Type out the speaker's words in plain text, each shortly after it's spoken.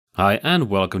Hi and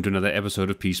welcome to another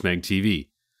episode of PeaceMeg TV.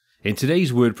 In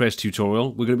today's WordPress tutorial,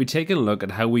 we're going to be taking a look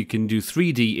at how we can do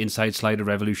 3D inside Slider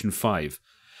Revolution 5.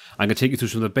 I'm going to take you through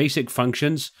some of the basic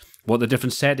functions, what the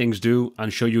different settings do,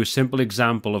 and show you a simple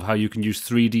example of how you can use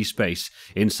 3D space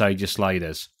inside your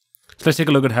sliders. So let's take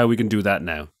a look at how we can do that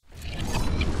now.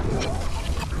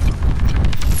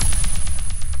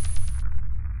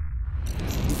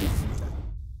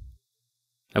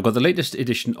 I've got the latest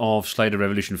edition of Slider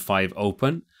Revolution 5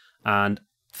 open, and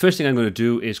first thing I'm going to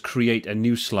do is create a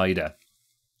new slider.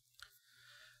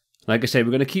 Like I said,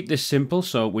 we're going to keep this simple,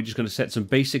 so we're just going to set some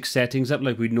basic settings up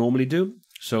like we normally do.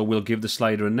 So we'll give the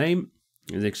slider a name.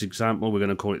 In this example, we're going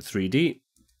to call it 3D.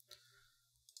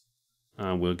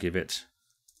 And we'll give it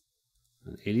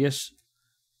an alias.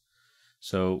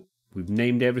 So we've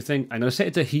named everything. I'm going to set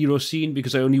it to hero scene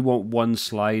because I only want one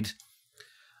slide.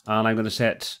 And I'm going to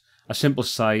set a simple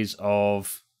size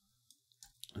of,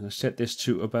 I'm going to set this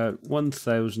to about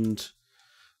 1000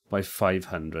 by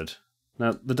 500.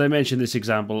 Now, the dimension of this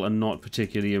example are not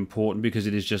particularly important because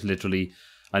it is just literally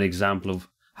an example of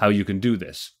how you can do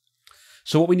this.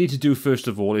 So what we need to do first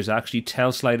of all is actually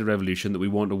tell Slider Revolution that we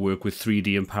want to work with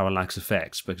 3D and parallax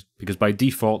effects, because by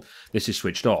default this is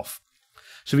switched off.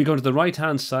 So if we go to the right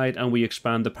hand side and we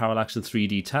expand the parallax and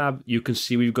 3D tab, you can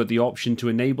see we've got the option to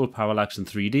enable parallax and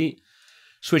 3D.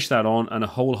 Switch that on and a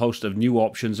whole host of new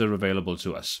options are available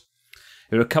to us.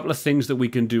 There are a couple of things that we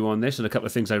can do on this and a couple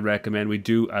of things I recommend we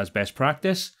do as best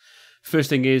practice. First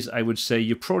thing is, I would say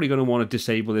you're probably going to want to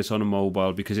disable this on a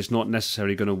mobile because it's not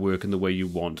necessarily going to work in the way you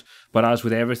want. But as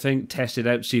with everything, test it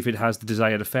out, see if it has the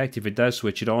desired effect. If it does,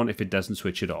 switch it on. If it doesn't,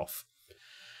 switch it off.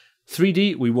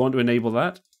 3D, we want to enable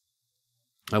that.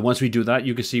 And once we do that,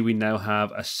 you can see we now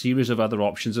have a series of other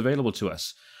options available to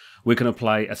us. We can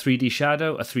apply a 3D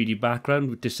shadow, a 3D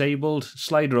background disabled,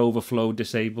 slider overflow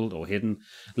disabled or hidden,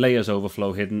 layers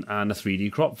overflow hidden, and a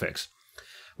 3D crop fix.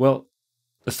 Well,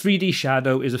 the 3D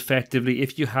shadow is effectively,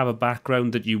 if you have a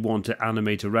background that you want to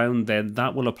animate around, then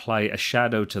that will apply a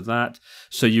shadow to that.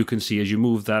 So you can see as you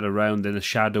move that around, then the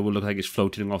shadow will look like it's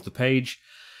floating off the page.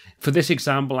 For this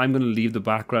example, I'm going to leave the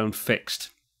background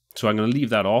fixed. So I'm going to leave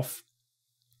that off.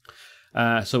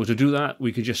 So to do that,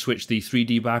 we can just switch the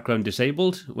 3D background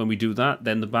disabled. When we do that,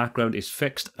 then the background is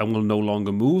fixed and will no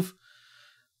longer move.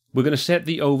 We're going to set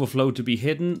the overflow to be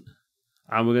hidden,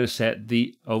 and we're going to set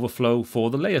the overflow for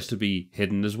the layers to be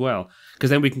hidden as well, because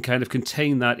then we can kind of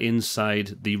contain that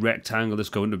inside the rectangle that's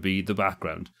going to be the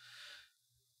background.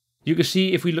 You can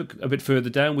see if we look a bit further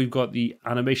down, we've got the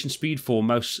animation speed for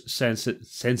mouse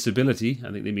sensibility.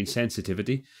 I think they mean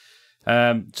sensitivity.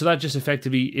 So that just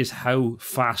effectively is how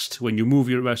fast, when you move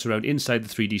your mouse around inside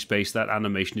the 3D space, that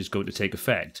animation is going to take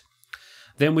effect.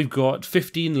 Then we've got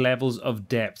 15 levels of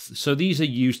depth. So these are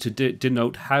used to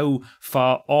denote how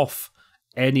far off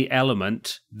any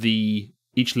element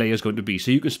each layer is going to be.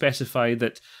 So you can specify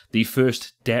that the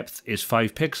first depth is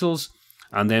 5 pixels,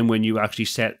 and then when you actually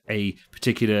set a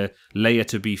particular layer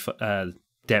to be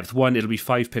depth 1, it'll be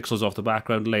 5 pixels off the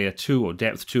background. Layer 2 or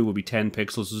depth 2 will be 10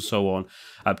 pixels and so on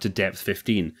up to depth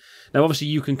 15. Now obviously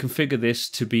you can configure this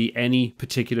to be any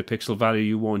particular pixel value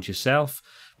you want yourself,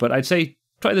 but I'd say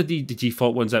try the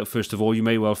default ones out first of all. You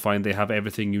may well find they have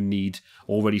everything you need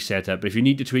already set up, but if you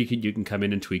need to tweak it, you can come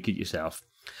in and tweak it yourself.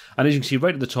 And as you can see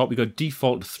right at the top, we've got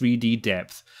default 3D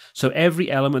depth. So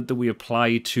every element that we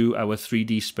apply to our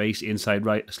 3D space inside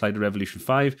Slider Revolution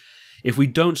 5, if we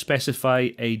don't specify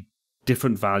a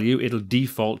different value, it'll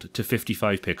default to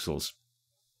 55 pixels.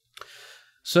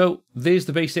 So there's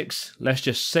the basics. Let's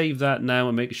just save that now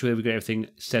and make sure that we get everything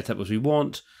set up as we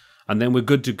want, and then we're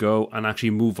good to go and actually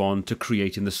move on to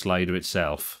creating the slider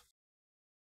itself.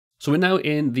 So we're now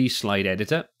in the slide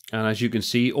editor, and as you can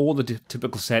see, all the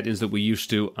typical settings that we used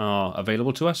to are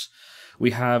available to us.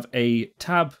 We have a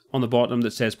tab on the bottom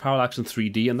that says Parallax and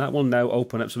 3D, and that will now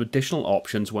open up some additional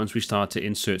options once we start to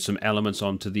insert some elements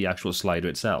onto the actual slider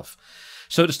itself.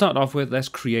 So to start off with, let's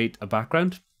create a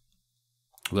background.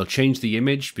 We'll change the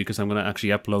image because I'm going to actually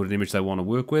upload an image that I want to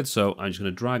work with. So I'm just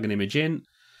going to drag an image in,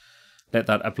 let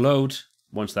that upload.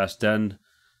 Once that's done,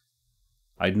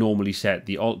 I'd normally set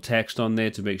the alt text on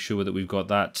there to make sure that we've got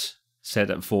that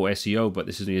set up for SEO, but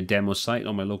this is a demo site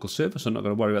on my local server, so I'm not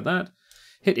going to worry about that.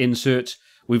 Hit insert.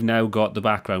 We've now got the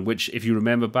background, which if you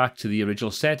remember back to the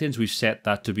original settings, we've set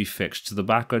that to be fixed. So the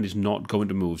background is not going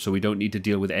to move, so we don't need to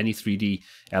deal with any 3D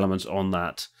elements on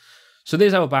that. So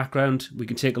there's our background. We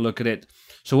can take a look at it.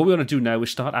 So what we want to do now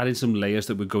is start adding some layers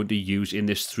that we're going to use in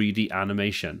this 3D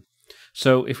animation.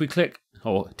 So if we click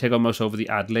or take our mouse over the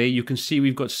add layer, you can see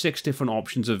we've got 6 different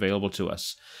options available to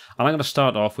us. And I'm going to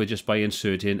start off with just by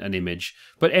inserting an image,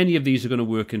 but any of these are going to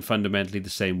work in fundamentally the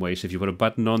same way. So if you put a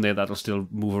button on there, that'll still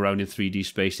move around in 3D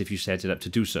space if you set it up to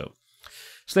do so.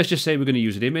 So let's just say we're going to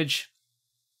use an image.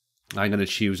 I'm going to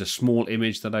choose a small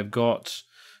image that I've got,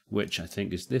 which I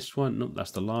think is this one. No,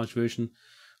 that's the large version.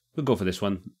 We'll go for this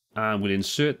one, and we'll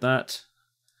insert that.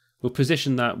 We'll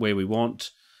position that where we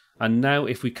want. And now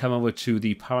if we come over to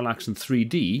the parallax and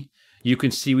 3D, you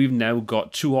can see we've now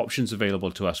got 2 options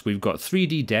available to us. We've got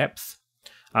 3D depth,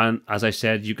 and as I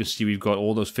said, you can see we've got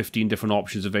all those 15 different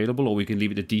options available, or we can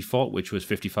leave it to default, which was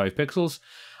 55 pixels.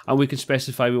 And we can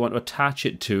specify we want to attach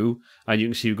it to, and you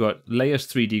can see we've got layers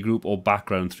 3D group or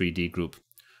background 3D group.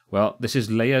 Well, this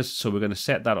is layers, so we're going to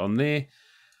set that on there.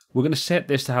 We're going to set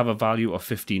this to have a value of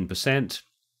 15%.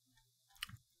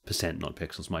 Not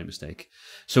pixels, my mistake.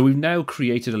 So we've now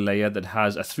created a layer that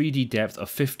has a 3D depth of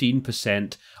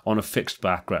 15% on a fixed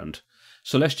background.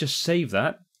 So let's just save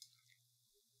that.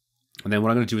 And then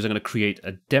what I'm going to do is I'm going to create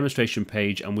a demonstration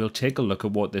page, and we'll take a look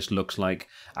at what this looks like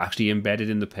actually embedded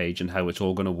in the page and how it's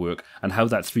all going to work and how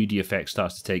that 3D effect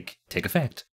starts to take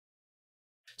effect.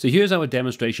 So here's our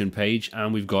demonstration page,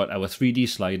 and we've got our 3D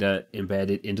slider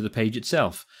embedded into the page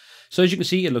itself. So as you can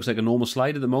see, it looks like a normal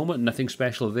slide at the moment, nothing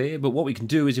special there. But what we can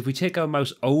do is if we take our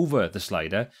mouse over the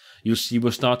slider, you'll see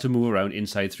we'll start to move around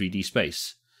inside 3D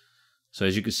space. So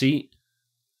as you can see,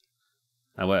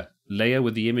 our layer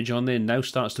with the image on there now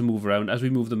starts to move around. As we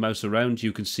move the mouse around,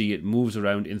 you can see it moves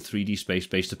around in 3D space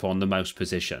based upon the mouse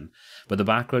position. But the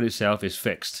background itself is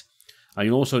fixed. And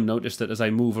you'll also notice that as I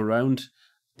move around,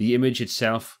 the image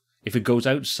itself, if it goes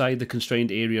outside the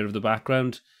constrained area of the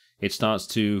background, it starts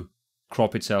to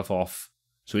crop itself off,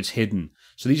 so it's hidden.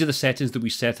 So these are the settings that we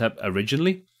set up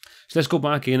originally. So let's go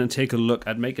back in and take a look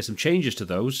at making some changes to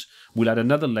those. We'll add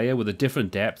another layer with a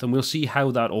different depth, and we'll see how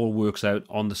that all works out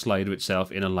on the slider itself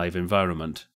in a live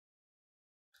environment.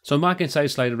 So I'm back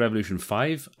inside Slider Revolution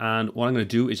 5, and what I'm going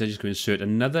to do is I'm just going to insert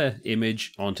another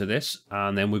image onto this,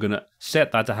 and then we're going to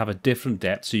set that to have a different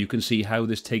depth so you can see how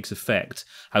this takes effect,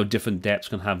 how different depths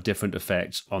can have different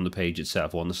effects on the page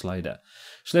itself, or on the slider.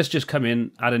 So let's just come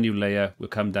in, add a new layer, we'll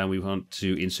come down, we want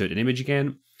to insert an image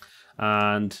again,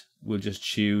 and we'll just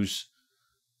choose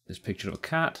this picture of a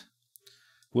cat.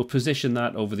 We'll position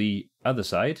that over the other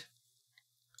side.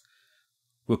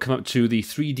 We'll come up to the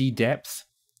 3D depth,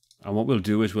 and what we'll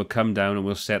do is we'll come down and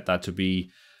we'll set that to be,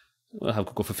 we'll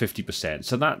go for 50%.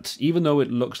 So that, even though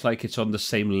it looks like it's on the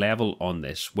same level on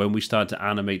this, when we start to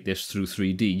animate this through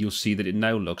 3D, you'll see that it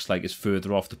now looks like it's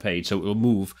further off the page, so it will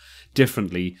move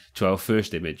differently to our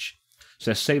first image.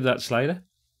 So let's save that slider.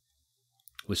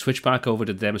 We'll switch back over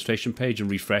to the demonstration page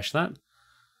and refresh that.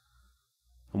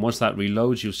 And once that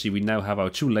reloads, you'll see we now have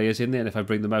our 2 layers in there, and if I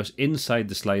bring the mouse inside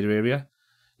the slider area,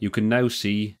 you can now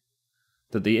see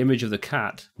that the image of the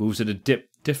cat moves at a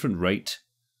different rate,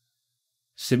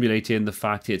 simulating the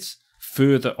fact it's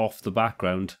further off the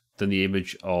background than the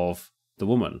image of the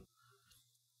woman.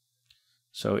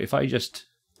 So if I just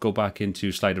go back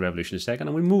into Slider Revolution a second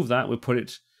and we move that, we'll put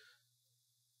it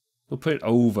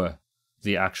over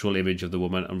the actual image of the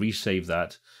woman and resave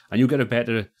that, and you'll get a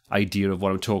better idea of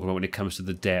what I'm talking about when it comes to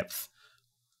the depth.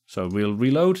 So we'll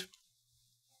reload,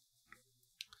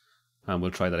 and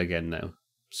we'll try that again now.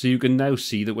 So you can now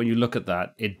see that when you look at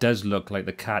that, it does look like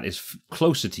the cat is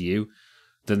closer to you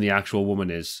than the actual woman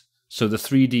is. So the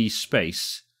 3D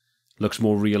space looks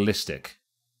more realistic.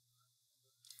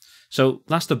 So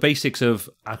that's the basics of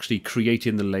actually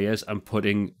creating the layers and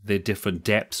putting the different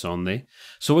depths on there.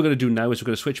 So what we're going to do now is we're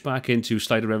going to switch back into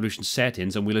Slider Revolution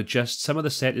settings, and we'll adjust some of the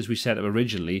settings we set up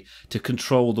originally to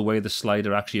control the way the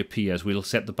slider actually appears. We'll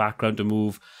set the background to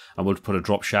move, and we'll put a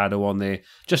drop shadow on there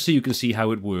just so you can see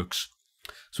how it works.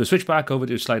 So we'll switch back over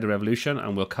to Slider Revolution,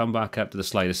 and we'll come back up to the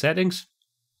slider settings.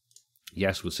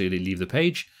 Yes, we'll see they leave the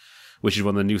page, which is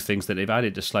one of the new things that they've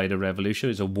added to Slider Revolution.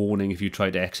 It's a warning if you try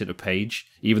to exit a page,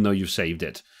 even though you've saved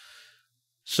it.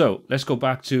 So let's go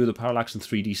back to the parallax and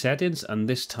 3D settings, and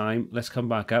this time let's come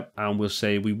back up and we'll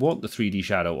say we want the 3D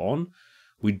shadow on.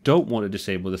 We don't want to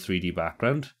disable the 3D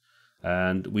background,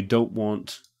 and we don't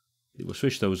want, we'll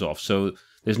switch those off. So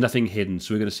there's nothing hidden,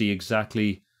 so we're going to see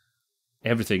exactly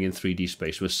everything in 3D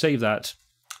space. We'll save that,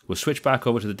 we'll switch back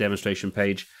over to the demonstration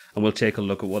page, and we'll take a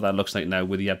look at what that looks like now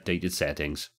with the updated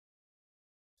settings.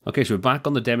 Okay, so we're back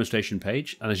on the demonstration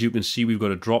page, and as you can see, we've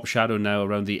got a drop shadow now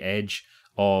around the edge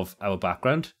of our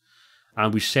background,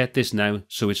 and we set this now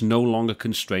so it's no longer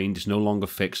constrained, it's no longer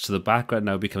fixed, so the background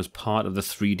now becomes part of the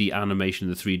 3D animation,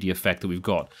 the 3D effect that we've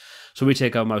got. So we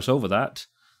take our mouse over that,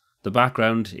 the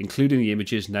background, including the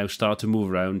images, now start to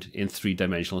move around in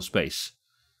 3-dimensional space.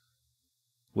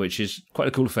 which is quite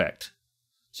a cool effect.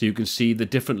 So you can see the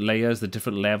different layers, the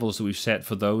different levels that we've set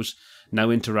for those now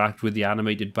interact with the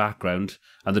animated background,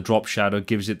 and the drop shadow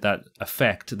gives it that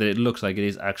effect that it looks like it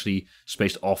is actually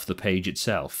spaced off the page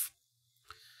itself.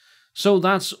 So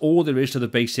that's all there is to the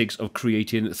basics of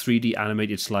creating 3D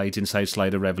animated slides inside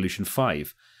Slider Revolution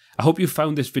 5. I hope you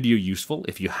found this video useful.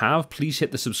 If you have, please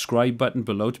hit the subscribe button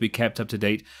below to be kept up to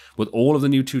date with all of the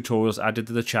new tutorials added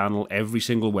to the channel every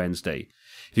single Wednesday.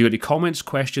 If you've got any comments,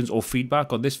 questions or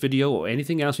feedback on this video or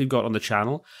anything else we've got on the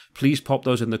channel, please pop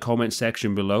those in the comment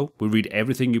section below. We read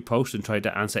everything you post and try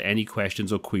to answer any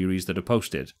questions or queries that are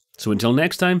posted. So until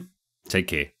next time, take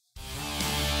care.